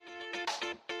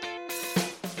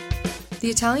The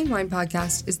Italian Wine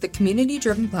Podcast is the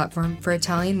community-driven platform for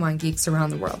Italian wine geeks around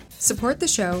the world. Support the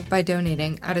show by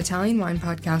donating at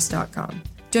ItalianWinePodcast.com.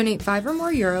 Donate €5 or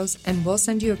more and we'll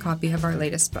send you a copy of our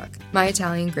latest book, My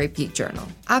Italian Grape Geek Journal,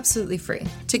 absolutely free.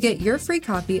 To get your free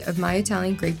copy of My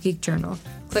Italian Grape Geek Journal,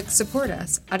 click support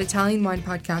us at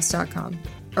ItalianWinePodcast.com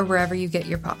or wherever you get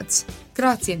your pods.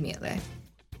 Grazie mille.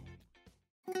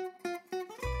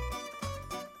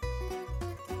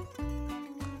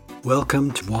 Welcome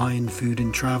to Wine, Food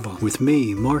and Travel with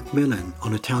me, Marc Millon,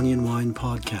 on Italian Wine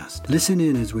Podcast. Listen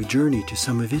in as we journey to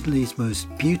some of Italy's most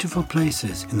beautiful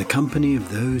places in the company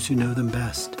of those who know them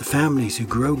best, the families who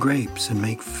grow grapes and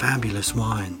make fabulous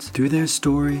wines. Through their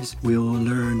stories, we will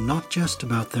learn not just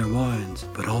about their wines,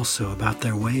 but also about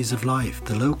their ways of life,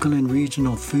 the local and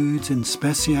regional foods and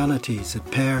specialities that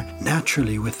pair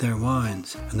naturally with their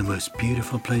wines, and the most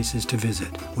beautiful places to visit.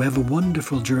 We have a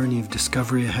wonderful journey of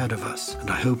discovery ahead of us,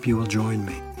 and I hope you will join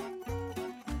me.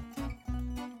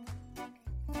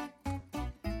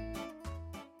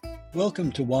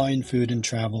 Welcome to Wine, Food and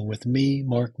Travel with me,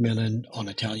 Marc Millon, on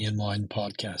Italian Wine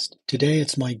Podcast. Today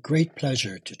it's my great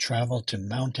pleasure to travel to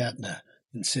Mount Etna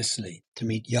in Sicily to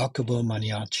meet Jacopo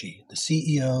Maniaci, the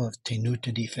CEO of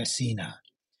Tenuta di Fessina.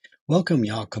 Welcome,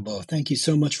 Jacopo. Thank you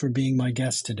so much for being my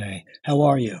guest today. How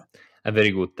are you? I'm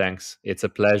very good, thanks. It's a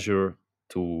pleasure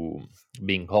to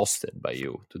being hosted by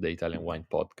you to the Italian Wine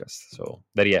Podcast. So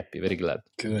very happy, very glad.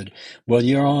 Good. Well,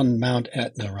 you're on Mount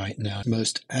Etna right now,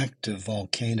 most active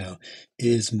volcano.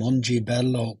 Is Monte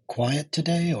Bello quiet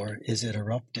today, or is it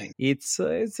erupting?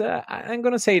 I'm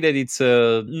going to say that it's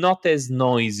not as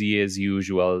noisy as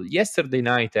usual. Yesterday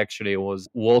night, actually, I was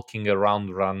walking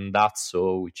around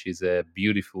Randazzo, which is a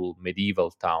beautiful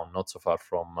medieval town, not so far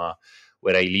from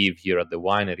where I live here at the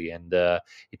winery, and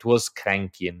it was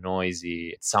cranky and noisy.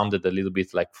 It sounded a little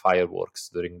bit like fireworks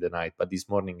during the night, but this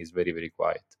morning is very, very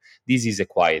quiet. This is a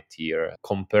quiet year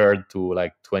compared to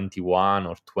like 21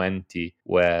 or 20,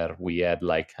 where we had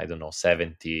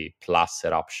 70 plus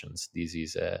eruptions. This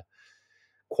is a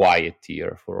quiet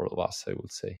year for all of us, I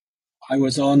would say. I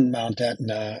was on Mount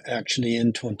Etna actually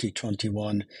in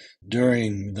 2021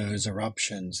 during those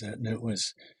eruptions, and it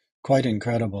was quite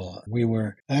incredible. We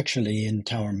were actually in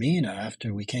Taormina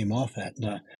after we came off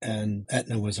Etna, and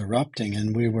Etna was erupting,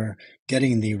 and we were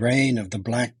getting the rain of the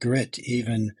black grit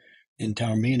even in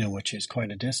Taormina, which is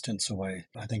quite a distance away.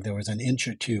 I think there was an inch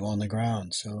or two on the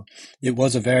ground. So it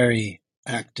was a very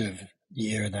active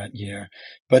year that year.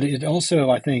 But it also,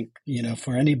 I think,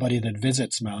 for anybody that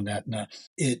visits Mount Etna,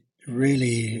 it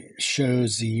really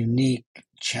shows the unique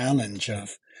challenge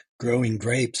of growing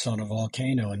grapes on a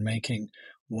volcano and making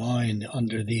wine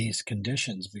under these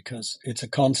conditions, because it's a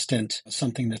constant,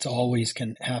 something that's always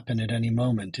can happen at any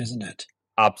moment, isn't it?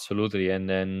 Absolutely. And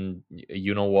then,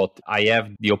 you know what, I have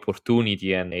the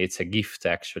opportunity, and it's a gift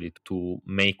actually, to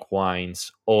make wines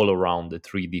all around the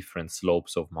three different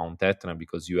slopes of Mount Etna,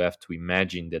 because you have to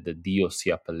imagine that the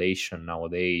DOC appellation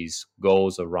nowadays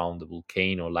goes around the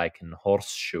volcano like a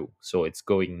horseshoe. So it's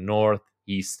going north,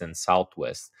 east and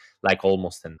southwest, like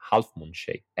almost an half moon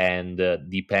shape. And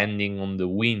depending on the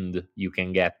wind, you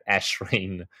can get ash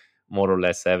rain more or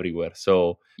less everywhere.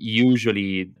 So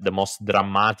usually the most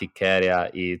dramatic area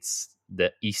is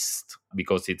the east,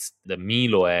 because it's the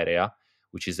Millon area,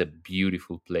 which is a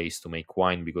beautiful place to make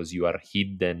wine, because you are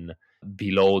hidden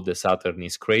below the Saturnine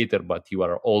crater, but you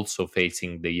are also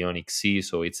facing the Ionic Sea.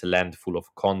 So it's a land full of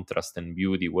contrast and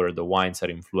beauty, where the wines are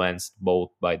influenced both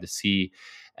by the sea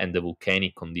and the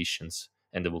volcanic conditions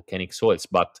and the volcanic soils.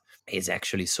 But it's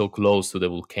actually so close to the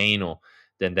volcano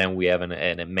that then we have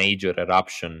a major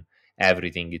eruption.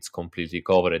 Everything is completely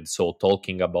covered. So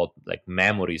talking about like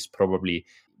memories, probably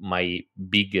my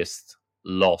biggest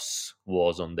loss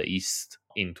was on the east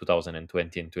in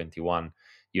 2020 and 21.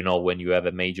 When you have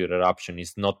a major eruption,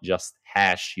 it's not just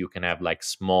ash. You can have like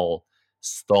small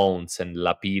stones and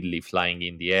lapilli flying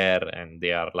in the air, and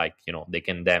they are they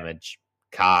can damage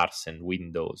cars and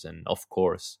windows, and of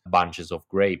course bunches of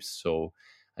grapes. So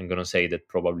I'm going to say that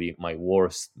probably my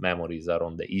worst memories are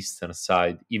on the eastern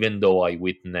side, even though I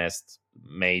witnessed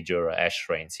major ash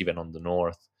rains even on the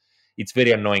north. It's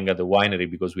very annoying at the winery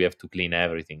because we have to clean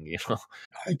everything,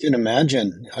 I can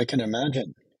imagine.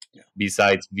 Yeah.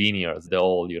 Besides vineyards, the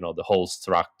whole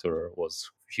structure was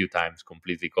a few times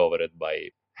completely covered by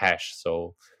ash.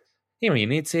 So,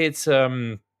 it's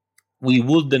we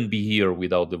wouldn't be here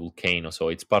without the volcano, so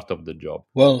it's part of the job.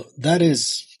 Well, that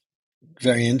is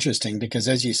very interesting, because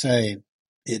as you say,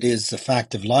 it is a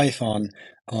fact of life on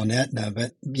Etna,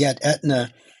 but yet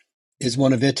Etna is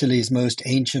one of Italy's most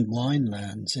ancient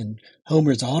winelands. In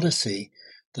Homer's Odyssey,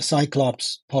 the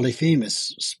Cyclops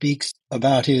Polyphemus speaks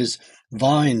about his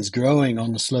vines growing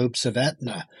on the slopes of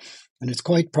Etna. And it's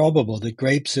quite probable that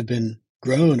grapes have been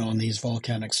grown on these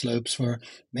volcanic slopes for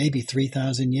maybe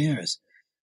 3,000 years.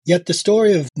 Yet the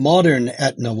story of modern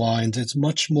Etna wines is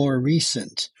much more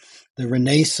recent. The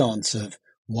renaissance of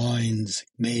wines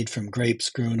made from grapes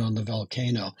grown on the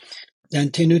volcano.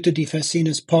 And Tenuta di Fessina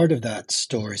is part of that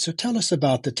story. So tell us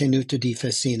about the Tenuta di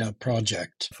Fessina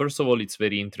project. First of all, it's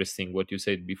very interesting what you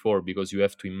said before, because you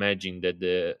have to imagine that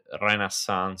the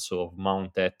renaissance of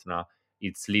Mount Etna,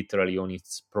 it's literally on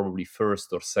its probably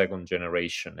first or second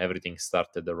generation. Everything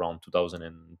started around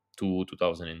 2002,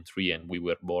 2003, and we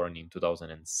were born in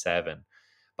 2007.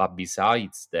 But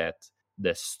besides that,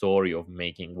 the story of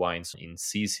making wines in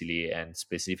Sicily and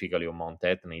specifically on Mount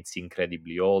Etna, it's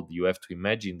incredibly old. You have to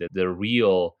imagine that the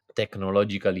real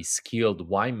technologically skilled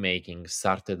winemaking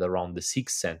started around the 6th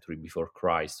century before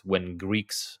Christ, when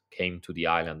Greeks came to the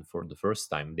island for the first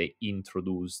time. They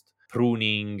introduced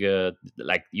pruning,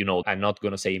 I'm not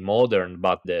going to say modern,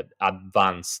 but the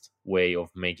advanced way of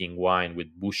making wine with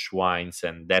bush wines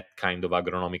and that kind of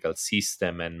agronomical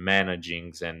system and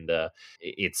managings. And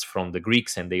it's from the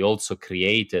Greeks. And they also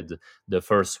created the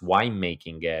first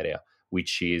winemaking area,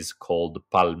 which is called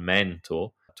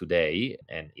Palmento today,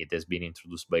 and it has been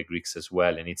introduced by Greeks as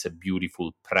well. And it's a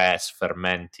beautiful press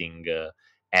fermenting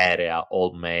area,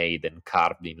 all made and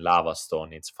carved in lava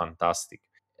stone. It's fantastic.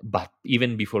 But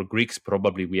even before Greeks,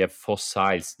 probably we have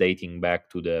fossils dating back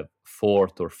to the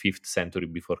 4th or 5th century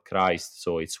before Christ.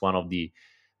 So it's one of the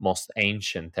most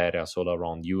ancient areas all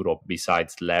around Europe,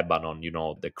 besides Lebanon,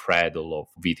 the cradle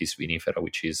of Vitis vinifera,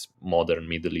 which is modern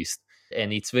Middle East.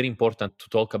 And it's very important to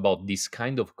talk about this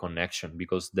kind of connection,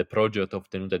 because the project of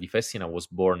Tenuta di Fessina was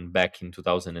born back in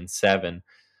 2007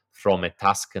 from a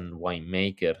Tuscan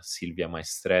winemaker, Silvia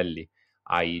Maestrelli.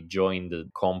 I joined the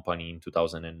company in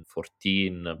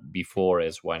 2014, before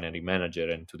as winery manager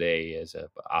and today as an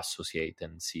associate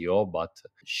and CEO, but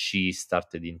she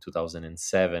started in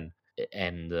 2007.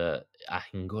 And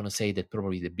I'm going to say that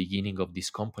probably the beginning of this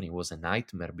company was a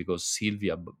nightmare, because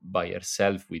Silvia, by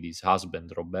herself with his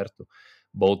husband, Roberto,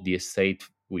 bought the estate,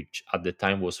 which at the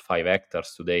time was 5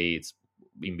 hectares. Today it's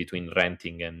in between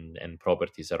renting and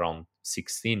properties around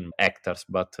 16 hectares.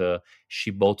 But she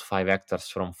bought 5 hectares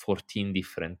from 14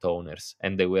 different owners,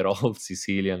 and they were all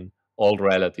Sicilian, all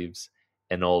relatives,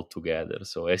 and all together.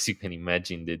 So as you can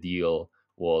imagine, the deal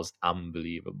was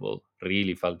unbelievable.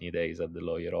 Really funny days at the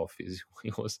lawyer office.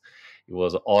 It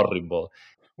was horrible.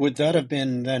 Would that have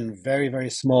been then very, very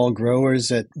small growers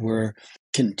that were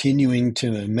continuing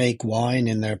to make wine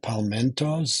in their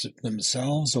palmentos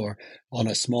themselves, or on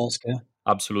a small scale?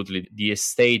 Absolutely. The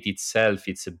estate itself,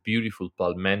 it's a beautiful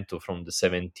palmento from the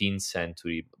 17th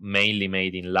century, mainly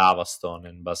made in lava stone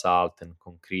and basalt and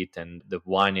concrete. And the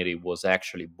winery was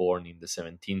actually born in the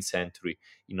 17th century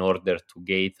in order to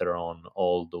gather on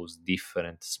all those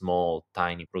different small,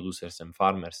 tiny producers and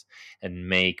farmers and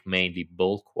make mainly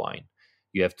bulk wine.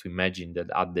 You have to imagine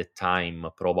that at the time,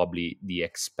 probably the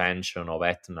expansion of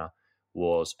Etna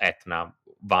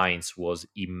vines was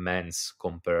immense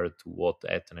compared to what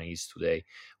Etna is today.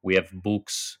 We have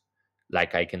books,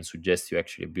 like I can suggest you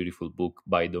actually a beautiful book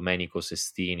by Domenico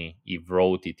Sestini. He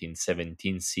wrote it in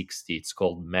 1760. It's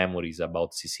called Memories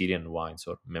about Sicilian Wines,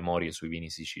 or Memorie sui vini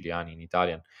siciliani in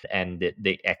Italian. And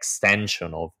the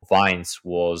extension of vines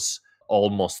was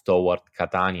almost toward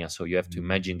Catania. So you have to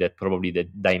imagine that probably the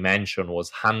dimension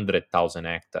was 100,000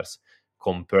 hectares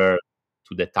compared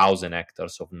to the 1,000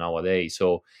 hectares of nowadays.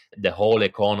 So the whole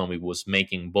economy was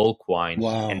making bulk wine.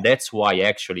 Wow. And that's why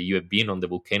actually you have been on the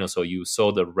volcano. So you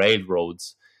saw the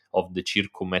railroads of the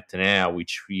Circum Etnea,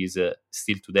 which is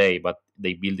still today, but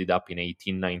they built it up in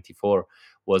 1894,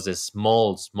 was a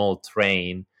small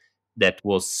train that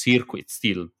was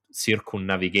still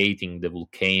circumnavigating the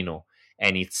volcano,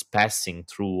 and it's passing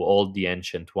through all the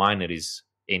ancient wineries.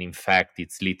 And in fact,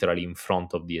 it's literally in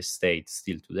front of the estate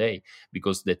still today,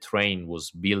 because the train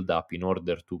was built up in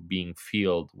order to being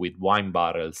filled with wine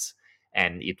barrels,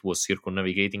 and it was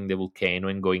circumnavigating the volcano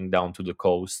and going down to the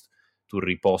coast to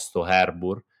Riposto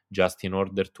Harbor, just in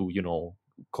order to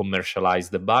commercialize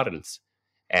the barrels.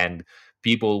 And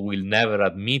people will never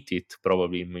admit it,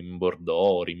 probably in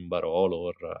Bordeaux or in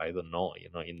Barolo, or I don't know,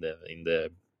 in the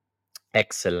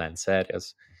excellence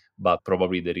areas. But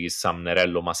probably there is some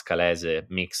Nerello Mascalese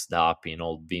mixed up in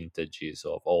old vintages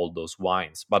of all those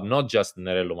wines. But not just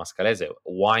Nerello Mascalese,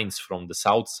 wines from the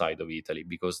south side of Italy,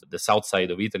 because the south side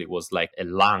of Italy was like a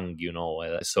lung,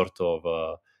 a sort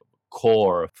of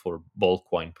core for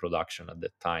bulk wine production at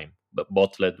that time. But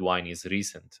bottled wine is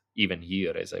recent, even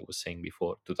here, as I was saying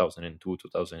before, 2002,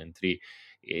 2003.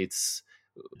 It's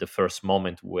the first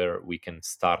moment where we can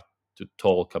start to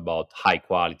talk about high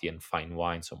quality and fine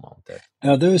wines on Mount Etna.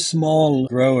 Now, those small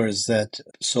growers that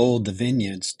sold the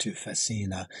vineyards to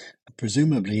Fassina,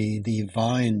 presumably the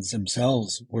vines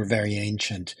themselves were very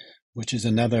ancient, which is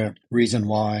another reason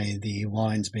why the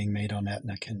wines being made on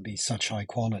Etna can be such high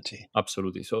quality.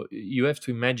 Absolutely. So you have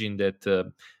to imagine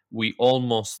that we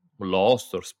almost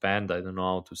lost or spent, I don't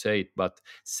know how to say it, but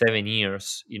 7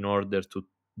 years in order to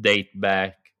date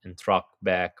back and track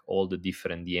back all the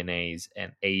different DNAs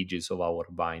and ages of our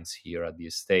vines here at the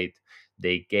estate.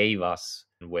 They gave us,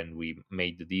 when we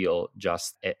made the deal,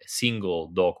 just a single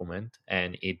document,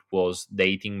 and it was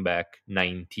dating back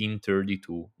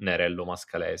 1932 Nerello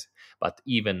Mascalese. But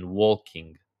even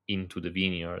walking into the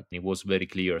vineyard, it was very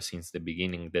clear since the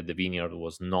beginning that the vineyard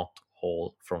was not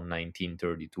all from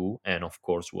 1932, and of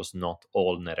course was not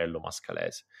all Nerello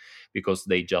Mascalese, because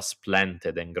they just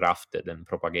planted and grafted and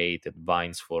propagated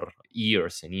vines for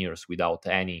years and years without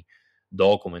any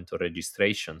document or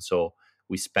registration. So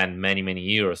we spent many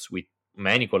years with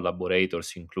many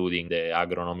collaborators, including the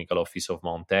agronomical office of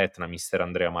Mount Etna, Mr.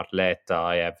 Andrea Marletta.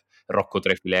 I have Rocco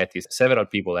Trefiletti. Several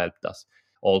people helped us,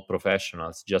 all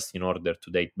professionals, just in order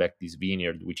to date back this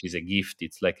vineyard, which is a gift.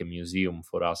 It's like a museum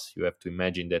for us. You have to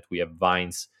imagine that we have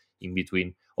vines in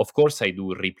between. Of course, I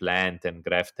do replant and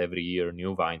graft every year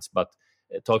new vines, but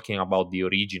talking about the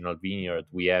original vineyard,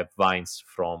 we have vines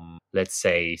from, let's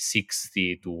say,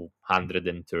 60 to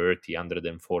 130,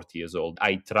 140 years old.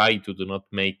 I try to do not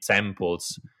make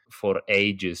samples for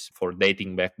ages, for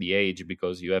dating back the age,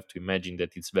 because you have to imagine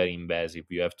that it's very invasive.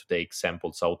 You have to take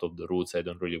samples out of the roots. I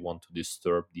don't really want to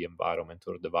disturb the environment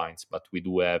or the vines, but we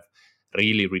do have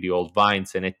really old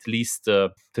vines, and at least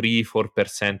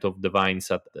 3-4% of the vines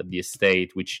at the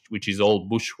estate, which is all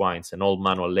bush wines and all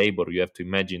manual labor. You have to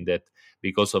imagine that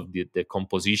because of the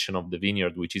composition of the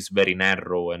vineyard, which is very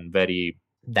narrow and very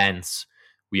dense,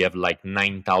 we have like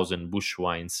 9,000 bush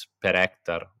wines per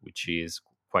hectare, which is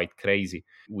quite crazy.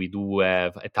 We do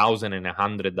have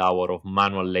 1,100 hours of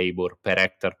manual labor per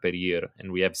hectare per year, and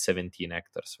we have 17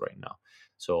 hectares right now.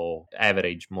 So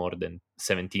average more than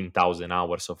 17,000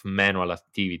 hours of manual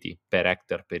activity per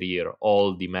hectare per year.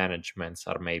 All the managements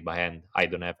are made by hand. I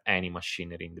don't have any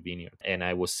machinery in the vineyard. And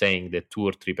I was saying that 2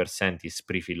 or 3% is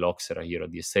pre-phylloxera here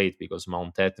at the estate, because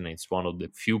Mount Etna is one of the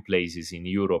few places in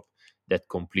Europe that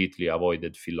completely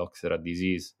avoided phylloxera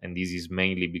disease. And this is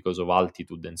mainly because of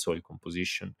altitude and soil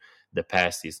composition. The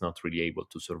pest is not really able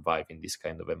to survive in this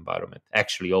kind of environment.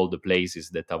 Actually, all the places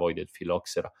that avoided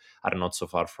phylloxera are not so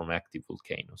far from active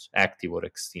volcanoes, active or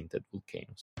extincted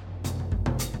volcanoes.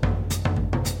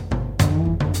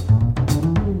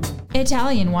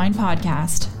 Italian Wine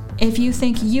Podcast. If you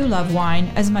think you love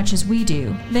wine as much as we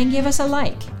do, then give us a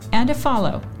like and a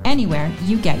follow anywhere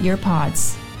you get your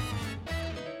pods.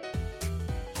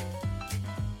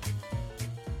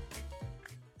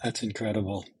 That's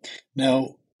incredible.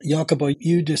 Now, Jacopo,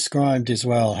 you described as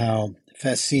well how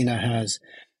Fassina has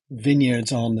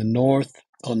vineyards on the north,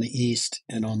 on the east,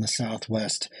 and on the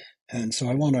southwest. And so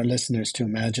I want our listeners to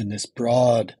imagine this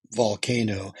broad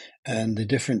volcano and the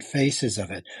different faces of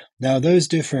it. Now, those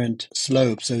different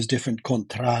slopes, those different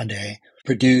contrade,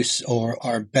 produce or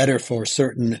are better for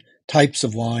certain types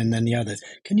of wine than the others.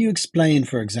 Can you explain,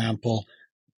 for example,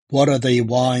 what are the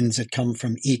wines that come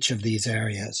from each of these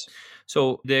areas?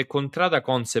 So the contrada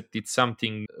concept is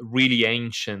something really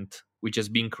ancient, which has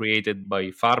been created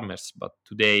by farmers, but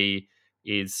today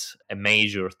is a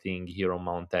major thing here on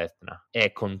Mount Etna. A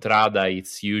contrada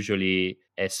is usually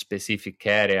a specific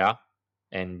area,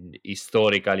 and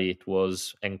historically it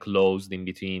was enclosed in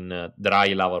between dry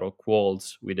lava rock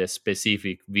walls with a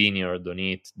specific vineyard on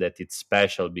it that it's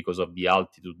special because of the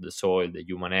altitude, the soil, the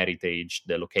human heritage,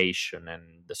 the location, and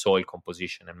the soil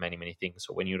composition, and many things.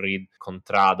 So when you read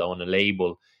contrada on a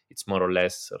label, it's more or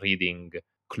less reading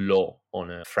clos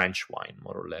on a French wine,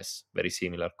 more or less. Very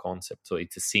similar concept. So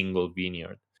it's a single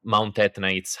vineyard. Mount Etna,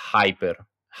 it's hyper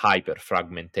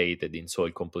fragmented in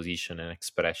soil composition and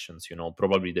expressions.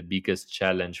 Probably the biggest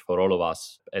challenge for all of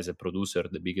us as a producer,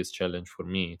 the biggest challenge for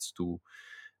me is to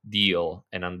deal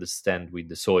and understand with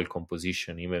the soil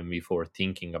composition even before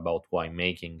thinking about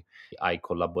winemaking. I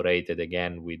collaborated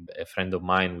again with a friend of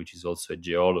mine, which is also a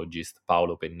geologist,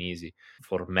 Paolo Pennisi,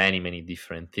 for many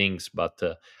different things, but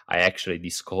I actually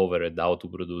discovered how to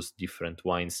produce different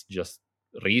wines just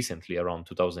recently, around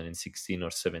 2016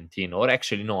 or 17. Or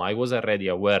actually, no, I was already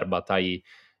aware, but I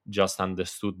just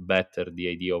understood better the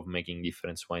idea of making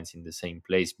different wines in the same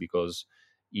place, because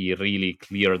he really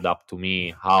cleared up to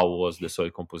me how was the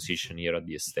soil composition here at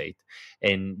the estate.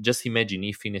 And just imagine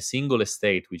if in a single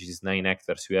estate, which is 9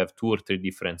 hectares, you have 2 or 3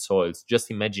 different soils. Just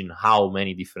imagine how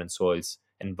many different soils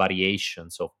and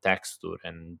variations of texture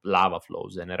and lava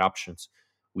flows and eruptions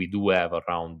we do have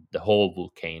around the whole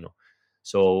volcano.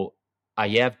 So I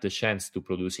have the chance to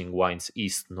producing wines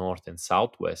east, north, and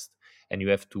southwest. And you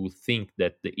have to think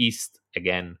that the east,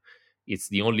 again, it's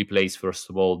the only place, first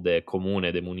of all, the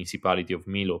comune, the municipality of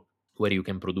Milo, where you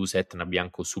can produce Etna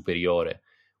Bianco Superiore,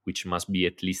 which must be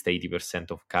at least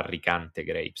 80% of Carricante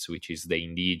grapes, which is the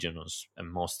indigenous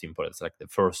and most important, it's like the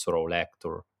first row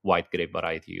lector white grape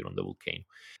variety here on the volcano.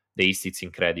 The east, it's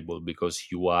incredible because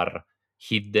you are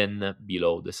hidden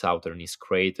below the southernmost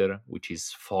crater, which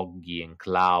is foggy and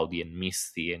cloudy and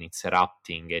misty, and it's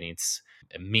erupting and it's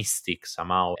mystic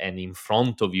somehow. And in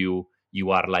front of you, you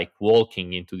are like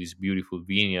walking into this beautiful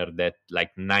vineyard that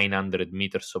like 900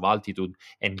 meters of altitude,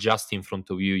 and just in front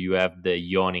of you, you have the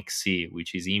Ionic Sea,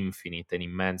 which is infinite and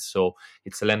immense. So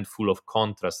it's a land full of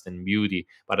contrast and beauty,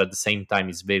 but at the same time,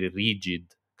 it's very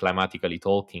rigid, climatically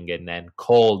talking, and then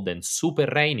cold and super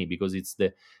rainy because it's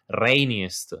the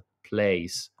rainiest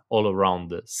place all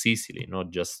around Sicily,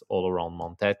 not just all around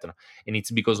Mount Etna. And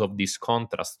it's because of this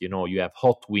contrast, you have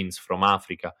hot winds from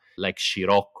Africa, like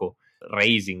Scirocco,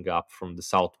 raising up from the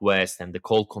southwest, and the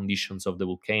cold conditions of the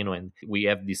volcano, and we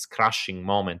have this crushing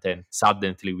moment, and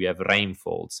suddenly we have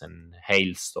rainfalls and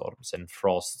hailstorms and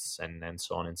frosts and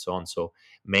so on and so on. So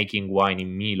making wine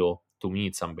in Milo, to me,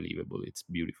 it's unbelievable. It's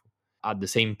beautiful. At the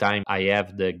same time, I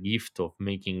have the gift of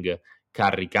making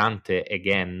Carricante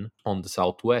again on the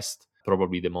southwest,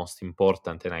 probably the most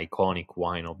important and iconic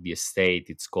wine of the estate.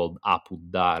 It's called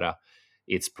Apuddara.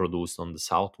 It's produced on the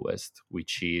southwest,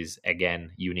 which is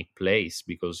again unique place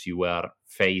because you are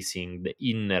facing the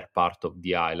inner part of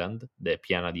the island, the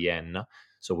Piana di Enna.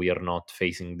 So we are not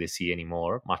facing the sea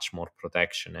anymore, much more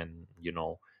protection and,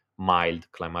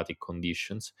 mild climatic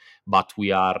conditions, but we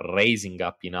are raising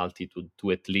up in altitude to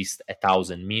at least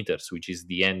 1,000 meters, which is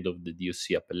the end of the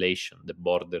DOC appellation. The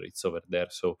border is over there.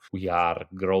 So we are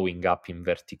growing up in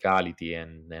verticality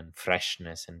and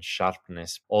freshness and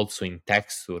sharpness, also in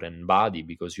texture and body,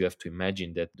 because you have to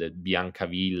imagine that the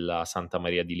Biancavilla, Santa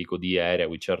Maria di Licodia area,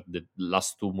 which are the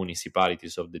last 2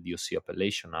 municipalities of the DOC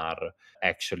appellation, are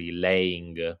actually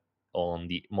laying on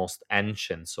the most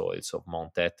ancient soils of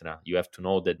Mount Etna. You have to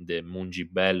know that the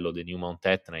Mungibello, the new Mount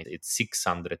Etna, it's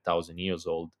 600,000 years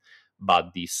old,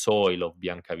 but the soil of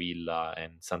Biancavilla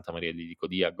and Santa Maria di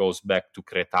Licodia goes back to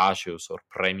Cretaceous or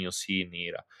Premiocene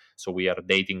era. So we are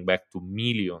dating back to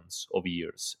millions of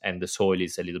years, and the soil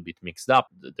is a little bit mixed up.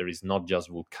 There is not just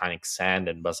volcanic sand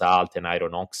and basalt and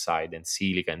iron oxide and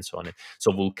silica and so on.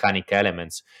 So volcanic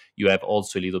elements. You have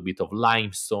also a little bit of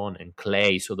limestone and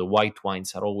clay. So the white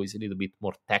wines are always a little bit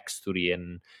more textury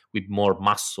and with more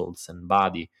muscles and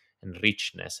body and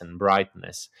richness and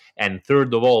brightness. And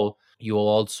third of all, you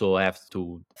also have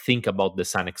to think about the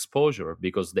sun exposure,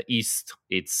 because the east,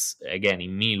 it's again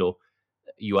in Milo,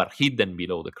 you are hidden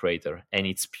below the crater, and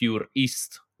it's pure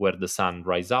east where the sun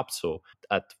rises up. So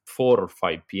at 4 or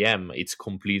 5 p.m., it's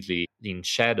completely in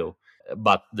shadow.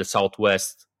 But the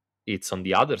southwest, it's on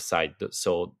the other side.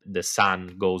 So the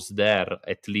sun goes there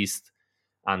at least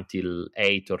until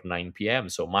 8 or 9 p.m.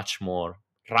 So much more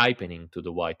ripening to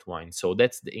the white wine. So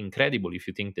that's incredible if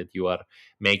you think that you are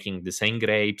making the same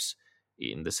grapes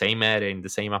in the same area, in the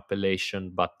same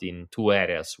appellation, but in 2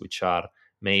 areas which are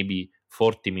maybe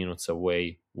 40 minutes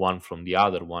away, one from the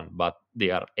other one, but they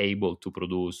are able to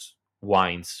produce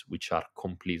wines which are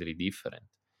completely different.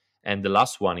 And the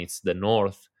last one is the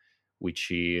north,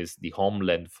 which is the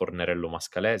homeland for Nerello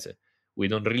Mascalese. We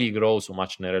don't really grow so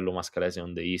much Nerello Mascalese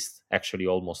on the east, actually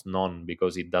almost none,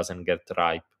 because it doesn't get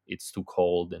ripe. It's too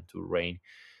cold and too rainy.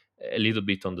 A little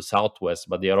bit on the southwest,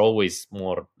 but they are always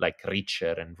more like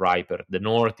richer and riper. The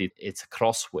north, it's a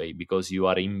crossway because you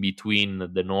are in between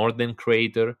the northern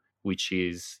crater, which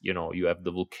is, you have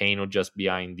the volcano just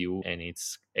behind you, and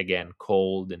it's again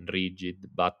cold and rigid.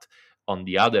 But on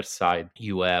the other side,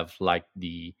 you have like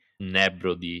the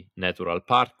Nebrodi Natural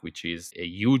Park, which is a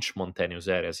huge mountainous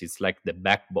area. It's like the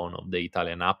backbone of the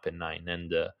Italian Apennine,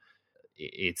 and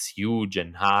it's huge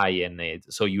and high, and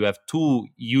so you have 2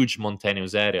 huge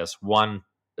mountainous areas, one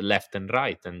left and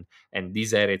right, and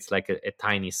this area, it's like a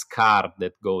tiny scar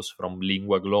that goes from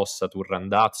Lingua Glossa to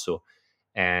Randazzo,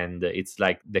 and it's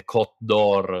like the Côte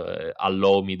d'Or,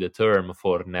 allow me the term,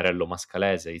 for Nerello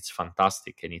Mascalese. It's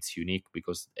fantastic and it's unique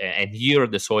because, and here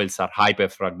the soils are hyper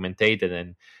fragmented,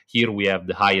 and here we have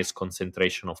the highest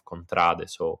concentration of contrade,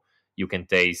 so you can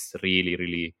taste really,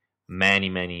 really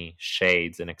many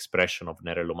shades and expression of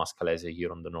Nerello Mascalese here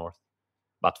on the north.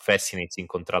 but fascinates in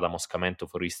Contrada Moscamento,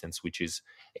 for instance, which is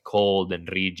a cold and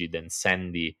rigid and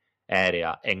sandy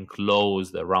area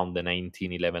enclosed around the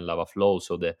 1911 lava flow.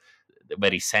 So the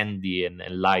very sandy and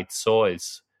light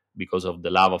soils because of the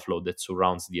lava flow that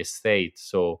surrounds the estate.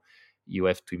 So you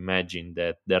have to imagine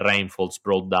that the rainfalls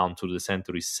brought down to the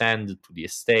century sand to the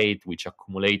estate, which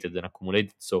accumulated and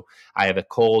accumulated. So I have a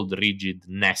cold, rigid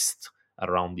nest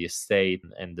around the estate,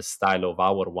 and the style of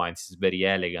our wines is very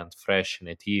elegant, fresh, and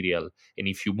ethereal. And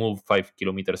if you move 5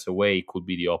 kilometers away, it could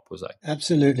be the opposite.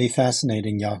 Absolutely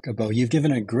fascinating, Jacopo. You've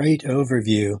given a great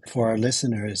overview for our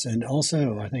listeners, and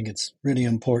also I think it's really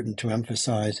important to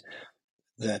emphasize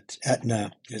that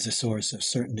Etna is a source of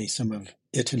certainly some of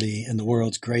Italy and the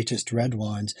world's greatest red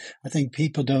wines. I think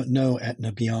people don't know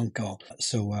Etna Bianco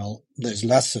so well. There's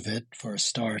less of it for a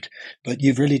start, but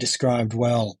you've really described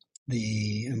well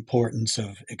the importance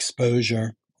of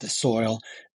exposure, the soil,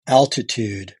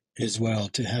 altitude as well,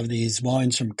 to have these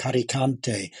wines from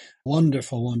Caricante,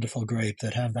 wonderful, wonderful grape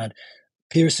that have that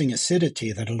piercing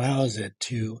acidity that allows it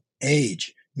to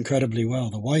age incredibly well.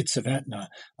 The whites of Etna,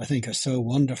 I think, are so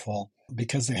wonderful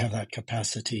because they have that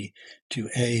capacity to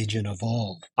age and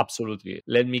evolve. Absolutely.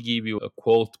 Let me give you a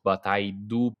quote, but I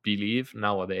do believe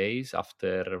nowadays,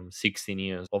 after 16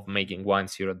 years of making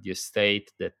wines here at the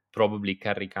estate, that probably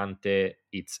Carricante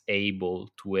it's able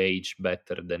to age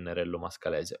better than Nerello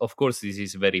Mascalese. Of course, this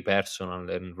is very personal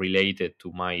and related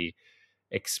to my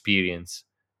experience,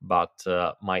 but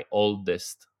my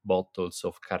oldest bottles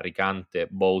of Carricante,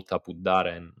 both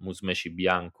Apuddara and Musmeci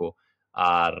Bianco,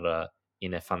 are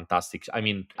in a fantastic. I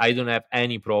mean, I don't have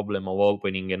any problem of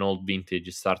opening an old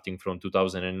vintage starting from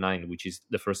 2009, which is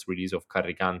the first release of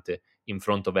Carricante, in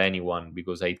front of anyone,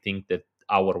 because I think that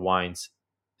our wines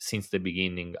since the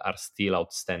beginning are still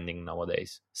outstanding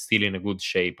nowadays, still in a good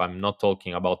shape. I'm not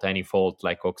talking about any fault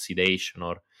like oxidation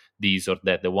or this or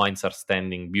that. The wines are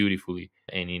standing beautifully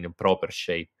and in a proper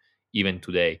shape even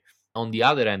today. On the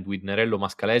other hand, with Nerello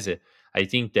Mascalese, I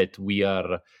think that we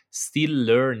are still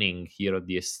learning here at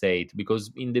the estate,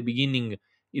 because in the beginning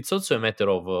it's also a matter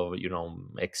of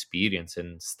experience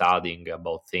and studying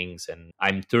about things. And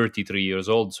I'm 33 years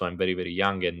old, so I'm very, very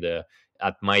young, and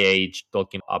at my age,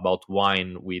 talking about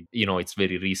wine with, it's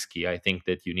very risky. I think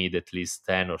that you need at least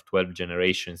 10 or 12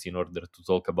 generations in order to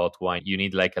talk about wine. You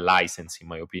need like a license, in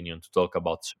my opinion, to talk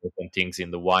about certain things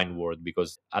in the wine world,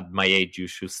 because at my age, you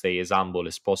should stay as humble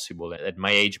as possible. At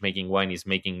my age, making wine is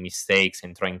making mistakes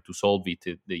and trying to solve it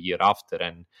the year after,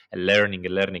 and learning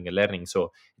and learning and learning.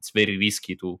 So it's very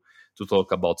risky to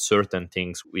talk about certain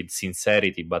things with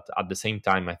sincerity. But at the same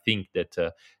time, I think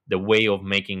that the way of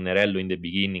making Nerello in the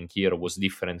beginning here was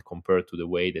different compared to the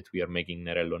way that we are making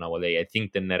Nerello nowadays. I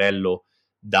think that Nerello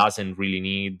doesn't really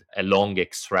need a long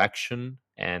extraction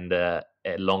and a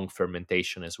long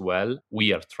fermentation as well.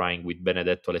 We are trying with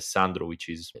Benedetto Alessandro, which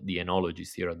is the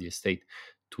enologist here at the estate,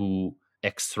 to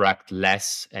extract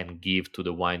less and give to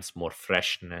the wines more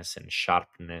freshness and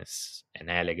sharpness and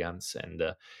elegance. And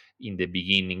in the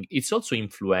beginning, it's also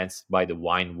influenced by the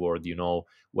wine world.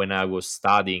 When I was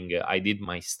studying, I did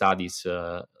my studies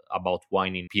about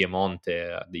wine in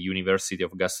Piemonte, the University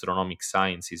of Gastronomic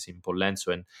Sciences in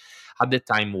Pollenzo, and at the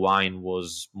time wine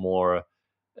was more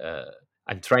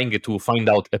I'm trying to find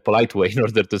out a polite way in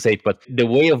order to say it, but the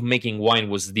way of making wine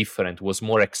was different, was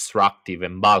more extractive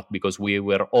and bulk, because we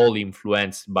were all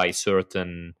influenced by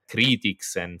certain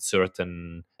critics and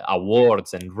certain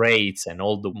awards and rates, and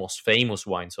all the most famous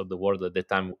wines of the world at the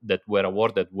time that were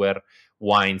awarded were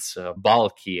wines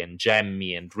bulky and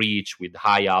jammy and rich with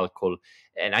high alcohol.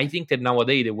 And I think that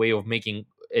nowadays the way of making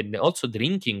and also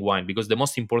drinking wine, because the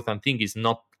most important thing is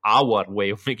not our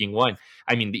way of making wine.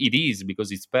 I mean, it is,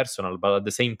 because it's personal, but at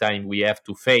the same time, we have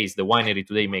to face the winery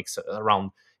today makes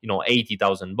around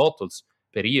 80,000 bottles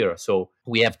per year. So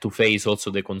we have to face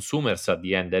also the consumers at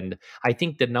the end. And I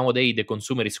think that nowadays the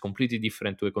consumer is completely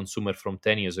different to a consumer from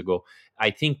 10 years ago.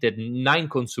 I think that 9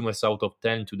 consumers out of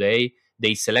 10 today,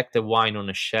 they select a wine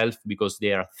on a shelf because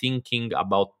they are thinking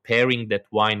about pairing that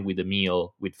wine with a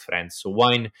meal with friends. So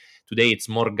wine today, it's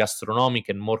more gastronomic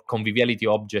and more conviviality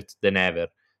object than ever.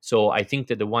 So I think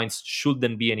that the wines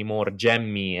shouldn't be any more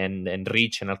jammy and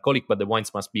rich and alcoholic, but the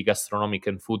wines must be gastronomic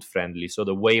and food friendly. So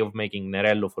the way of making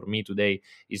Nerello for me today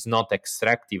is not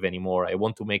extractive anymore. I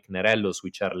want to make Nerellos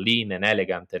which are lean and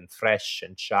elegant and fresh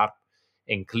and sharp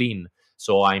and clean.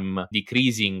 So I'm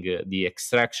decreasing the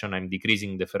extraction, I'm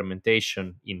decreasing the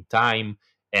fermentation in time,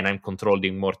 and I'm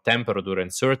controlling more temperature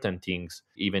and certain things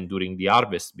even during the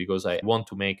harvest, because I want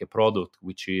to make a product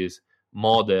which is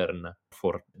modern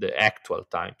for the actual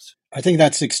times. I think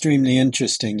that's extremely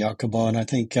interesting, Jacopo, and I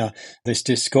think this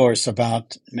discourse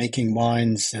about making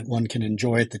wines that one can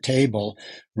enjoy at the table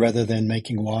rather than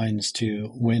making wines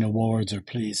to win awards or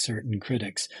please certain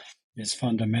critics is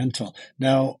fundamental.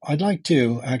 Now, I'd like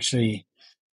to actually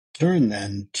turn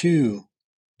then to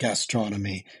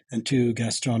gastronomy and to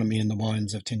gastronomy in the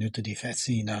wines of Tenuta di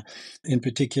Fessina, in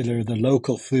particular the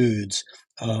local foods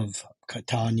of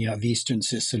Catania, of eastern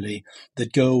Sicily,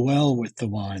 that go well with the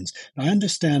wines. Now, I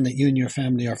understand that you and your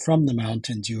family are from the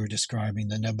mountains you were describing,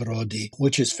 the Nebrodi,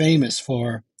 which is famous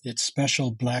for its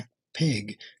special black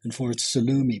pig and for its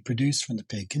salumi produced from the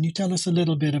pig. Can you tell us a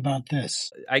little bit about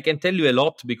this? I can tell you a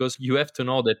lot because you have to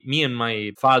know that me and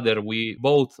my father, we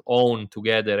both own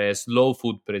together a slow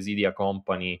food presidia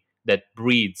company that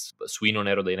breeds Suino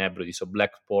Nero dei Nebrodi, so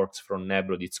black porks from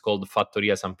Nebrodi. It's called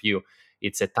Fattoria San Pio.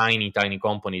 It's a tiny, tiny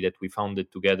company that we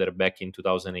founded together back in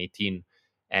 2018.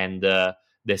 And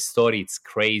the story, it's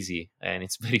crazy and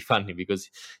it's very funny because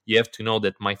you have to know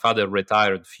that my father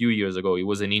retired a few years ago. He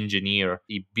was an engineer.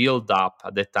 He built up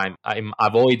at that time.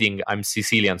 I'm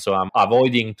Sicilian, so I'm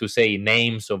avoiding to say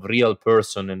names of real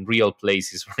person and real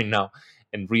places right now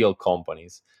and real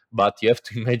companies. But you have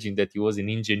to imagine that he was an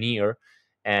engineer.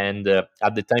 And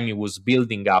at the time he was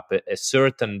building up a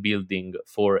certain building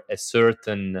for a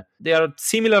certain, they are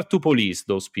similar to police,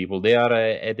 those people. They are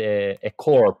a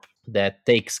corps that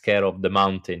takes care of the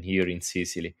mountain here in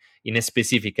Sicily in a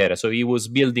specific area. So he was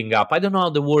building up, I don't know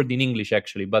the word in English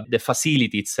actually, but the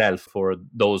facility itself for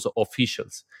those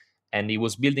officials. And he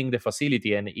was building the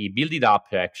facility and he built it up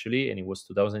actually, and it was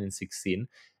 2016.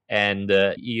 And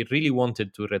he really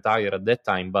wanted to retire at that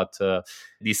time, but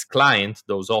this client,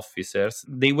 those officers,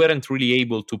 they weren't really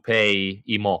able to pay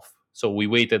him off. So we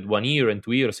waited 1 year and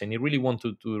 2 years, and he really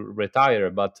wanted to retire,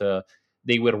 but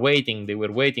they were waiting,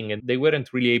 and they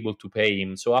weren't really able to pay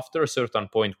him. So after a certain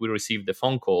point, we received a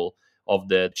phone call of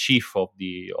the chief of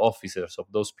the officers of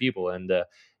those people, and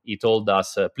he told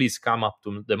us, please come up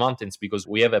to the mountains because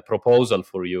we have a proposal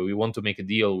for you. We want to make a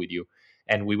deal with you.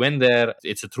 And we went there.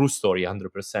 It's a true story,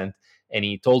 100%. And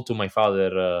he told to my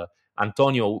father,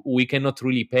 Antonio, we cannot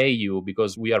really pay you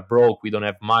because we are broke. We don't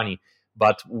have money,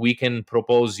 but we can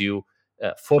propose you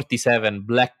 47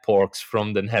 black porks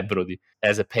from the Nebrodi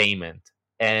as a payment.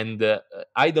 And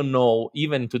I don't know,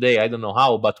 even today, I don't know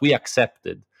how, but we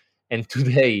accepted. And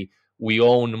today we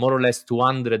own more or less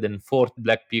 204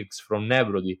 black pigs from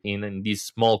Nebrodi in this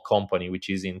small company, which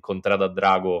is in Contrada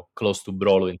Drago, close to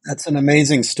Brolo. That's an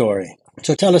amazing story.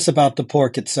 So tell us about the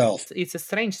pork itself. It's a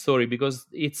strange story because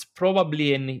it's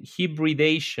probably an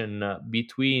hybridation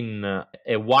between a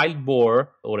wild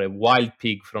boar or a wild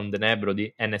pig from the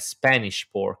Nebrodi and a Spanish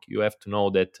pork. You have to know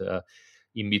that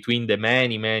in between the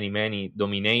many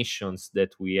dominations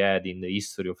that we had in the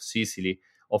history of Sicily,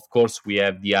 of course, we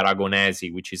have the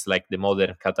Aragonese, which is like the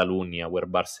modern Catalonia, where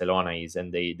Barcelona is,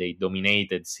 and they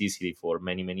dominated Sicily for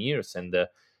many years. And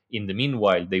in the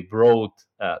meanwhile, they brought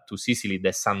to Sicily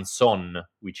the Sanson,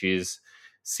 which is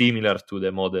similar to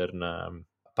the modern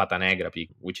Pata Negra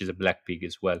pig, which is a black pig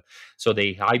as well. So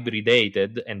they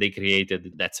hybridated and they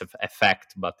created, that's a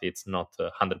fact, but it's not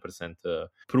 100%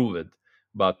 proven.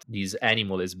 But this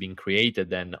animal has been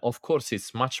created, and of course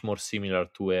it's much more similar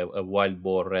to a wild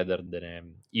boar rather than a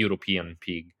European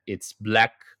pig. It's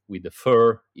black with the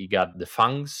fur, you got the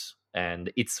fangs,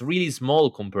 and it's really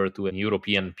small compared to an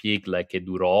European pig like a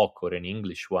Duroc or an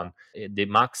English one. The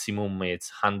maximum is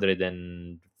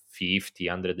 150,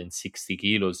 160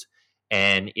 kilos,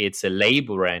 and it's a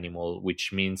labor animal,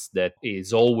 which means that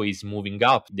it's always moving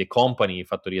up. The company,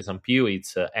 Fattoria San Pio,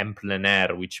 it's en plein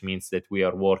air, which means that we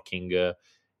are working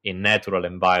in natural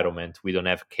environment. We don't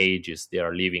have cages. They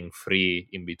are living free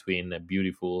in between a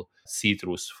beautiful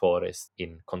citrus forest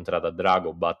in Contrada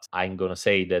Drago. But I'm going to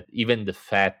say that even the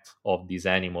fat of this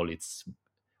animal, it's,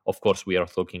 of course, we are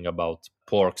talking about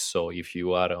pork. So if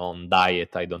you are on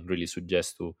diet, I don't really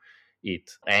suggest to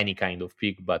eat any kind of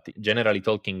pig, but generally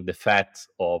talking, the fat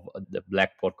of the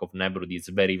black pork of Nebrodi is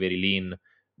very lean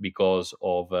because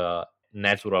of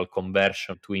natural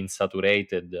conversion to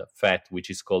insaturated fat, which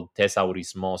is called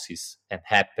thesaurismosis, and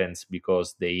happens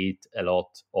because they eat a lot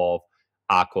of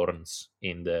acorns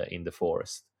in the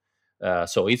forest.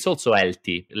 So it's also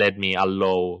healthy. Let me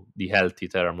allow the healthy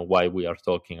term while we are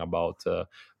talking about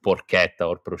porchetta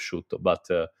or prosciutto. But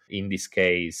in this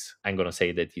case, I'm going to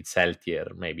say that it's healthier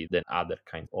maybe than other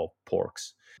kind of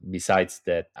porks. Besides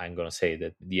that, I'm going to say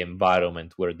that the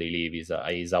environment where they live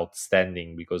is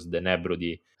outstanding because the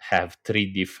Nebrodi have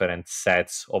 3 different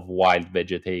sets of wild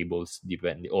vegetables,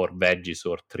 or veggies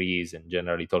or trees, and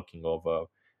generally talking of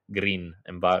green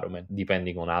environment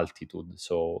depending on altitude.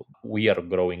 So we are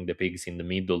growing the pigs in the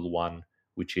middle one,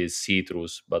 which is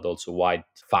citrus, but also white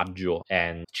faggio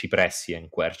and cipressi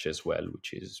and querce as well,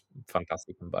 which is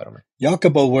fantastic environment.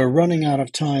 Jacopo, we're running out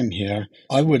of time here.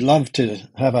 I would love to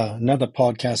have another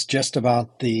podcast just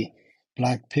about the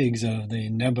black pigs of the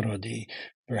Nebrodi.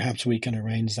 Perhaps we can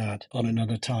arrange that on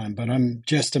another time. But I'm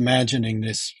just imagining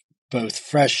this both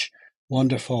fresh,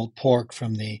 wonderful pork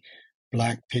from the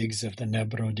black pigs of the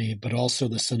Nebrodi, but also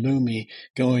the salumi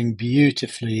going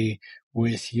beautifully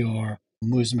with your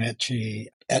musmeci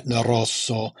Etna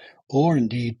Rosso, or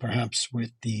indeed perhaps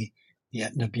with the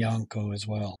Etna Bianco as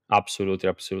well. Absolutely.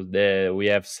 We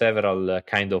have several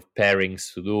kind of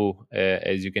pairings to do.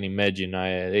 As you can imagine,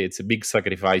 it's a big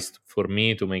sacrifice for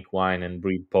me to make wine and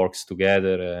breed porks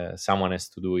together. Someone has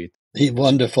to do it.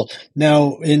 Wonderful.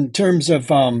 Now, in terms of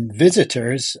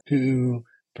visitors who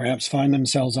perhaps find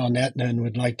themselves on Etna and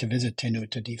would like to visit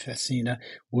Tenuta di Fessina,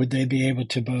 would they be able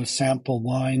to both sample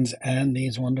wines and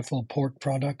these wonderful pork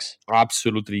products?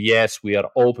 Absolutely, yes. We are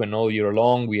open all year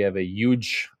long. We have a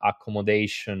huge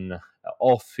accommodation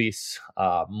office,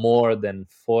 more than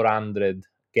 400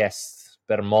 guests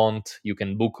per month. You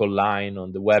can book online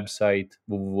on the website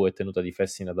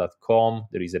www.tenutadifessina.com.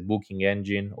 There is a booking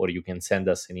engine, or you can send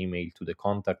us an email to the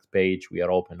contact page. We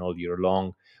are open all year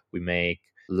long. We make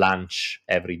lunch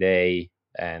every day,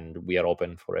 and we are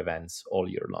open for events all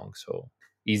year long. So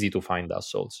easy to find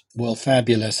us also. Well,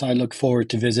 fabulous. I look forward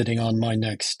to visiting on my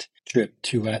next trip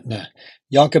to Etna.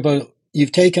 Jacopo,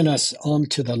 you've taken us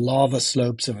onto the lava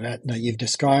slopes of Etna. You've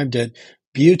described it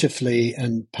beautifully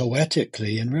and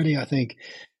poetically. And really, I think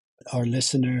our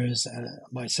listeners,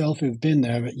 myself who've been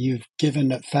there, but you've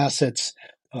given facets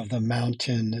of the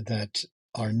mountain that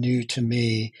are new to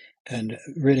me. And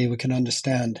really, we can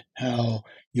understand how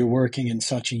you're working in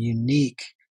such a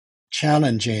unique,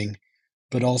 challenging,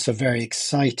 but also very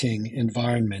exciting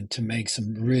environment to make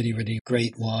some really, really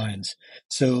great wines.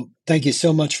 So thank you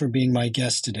so much for being my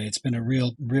guest today. It's been a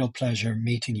real pleasure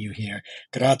meeting you here.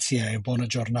 Grazie e buona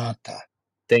giornata.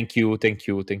 Thank you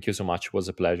so much. It was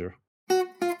a pleasure.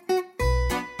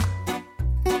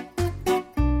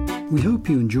 We hope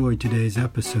you enjoyed today's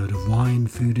episode of Wine,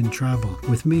 Food and Travel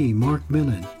with me, Marc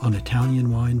Millon, on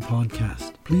Italian Wine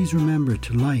Podcast. Please remember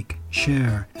to like,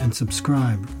 share and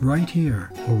subscribe right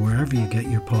here or wherever you get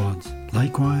your pods.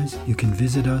 Likewise, you can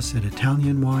visit us at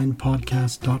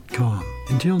ItalianWinePodcast.com.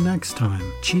 Until next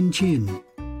time, chin chin.